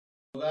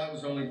Well, that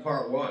was only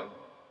part one.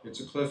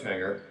 It's a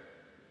cliffhanger.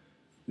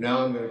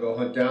 Now I'm going to go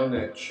hunt down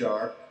that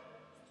shark,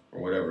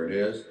 or whatever it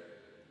is,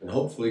 and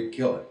hopefully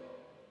kill it.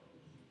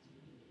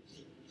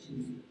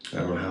 I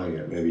don't know how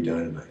yet, maybe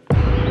dynamite.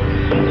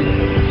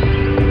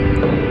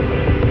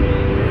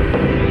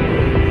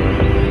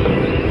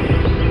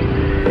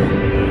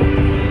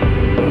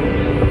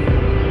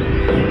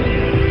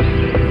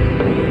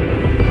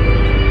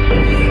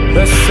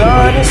 The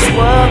sun is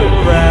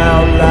swirling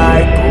round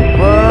like a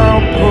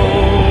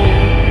whirlpool.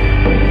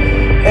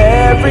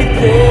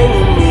 Everything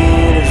you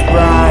need is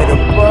right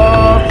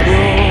above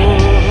you.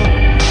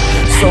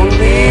 So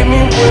leave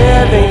me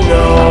where they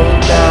know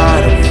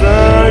not a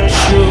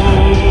virtue,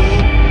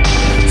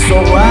 so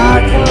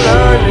I can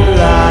learn that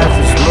life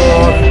is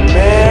more than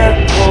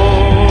miracle.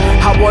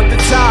 I want the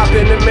top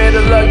in the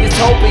middle of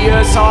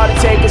utopia. It's hard to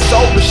take a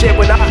sober shit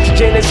when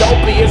oxygen is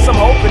opiates. I'm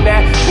hoping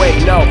that,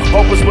 wait, no,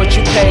 hope is what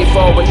you pay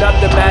for. But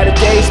nothing matter,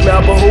 days smell,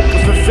 but who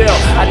can fulfill?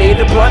 I need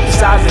a blunt the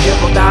size of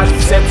hypnotize,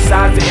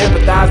 synthesize to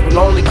empathize with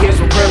lonely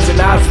kids with crimson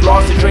eyes,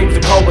 lost in dreams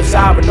that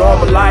coincide with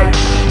normal life.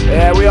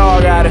 Yeah, we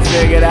all got it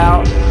figured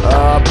out.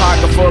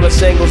 Pocket full of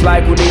singles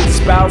like who needs a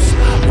spouse.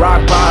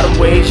 Rock bottom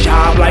wage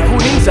job like who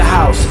needs a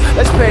house.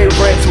 Let's pay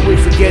rent till we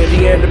forget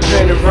the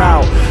independent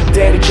route.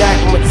 Danny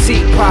Jackman with the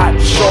teapot,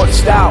 short and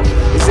stout.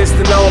 Is this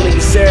the only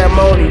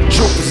ceremony? The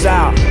truth is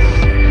out.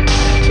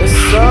 The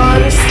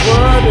sun is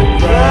swirling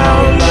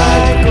round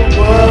like a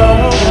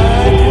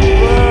whirlpool.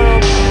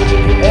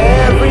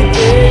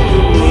 Everything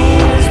you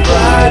need is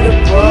right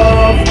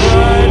above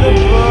you.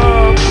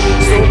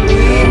 So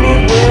leave me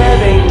where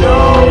they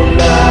know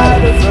not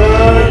a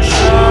virtue,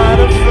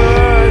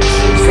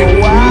 so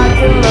I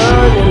can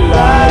learn that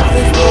life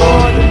is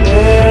more than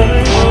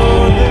miracle.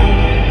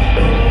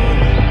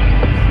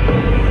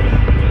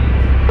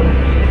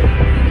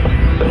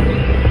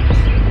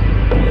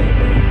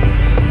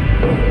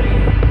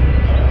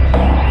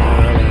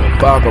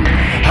 Fuck 'em.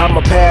 I'm a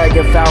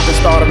pagan falcon,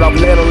 started off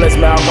little as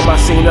Malcolm. I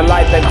seen the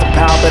light that's a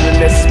palpin', and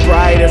it's as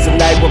bright as a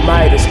night with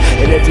Midas.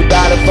 And if you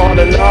bout to fall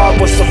in love,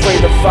 what's so free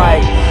to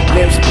fight?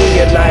 Lips be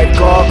a night,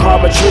 God,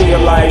 karma tree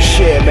of life.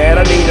 Shit, man,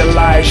 I need a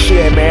light.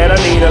 Shit, man, I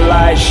need a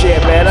light.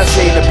 Shit, man, I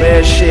see the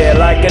best shit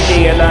like a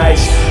neon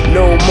ice.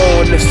 New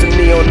moon, it's a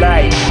neon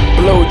night.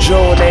 Blue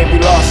June, ain't he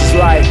lost his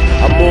life.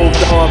 I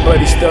moved on, but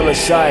he's still in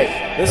sight.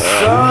 The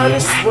sun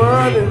is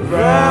swirling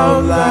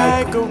round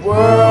like a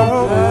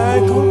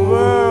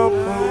whirlpool.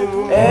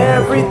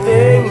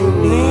 Everything you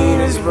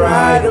need is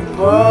right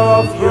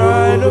above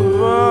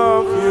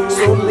you.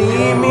 So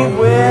leave me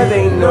where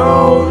they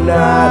know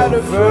not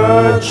a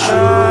virtue,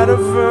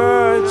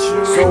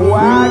 so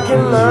I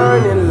can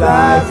learn that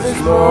life is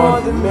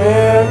more than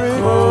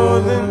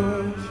miracle.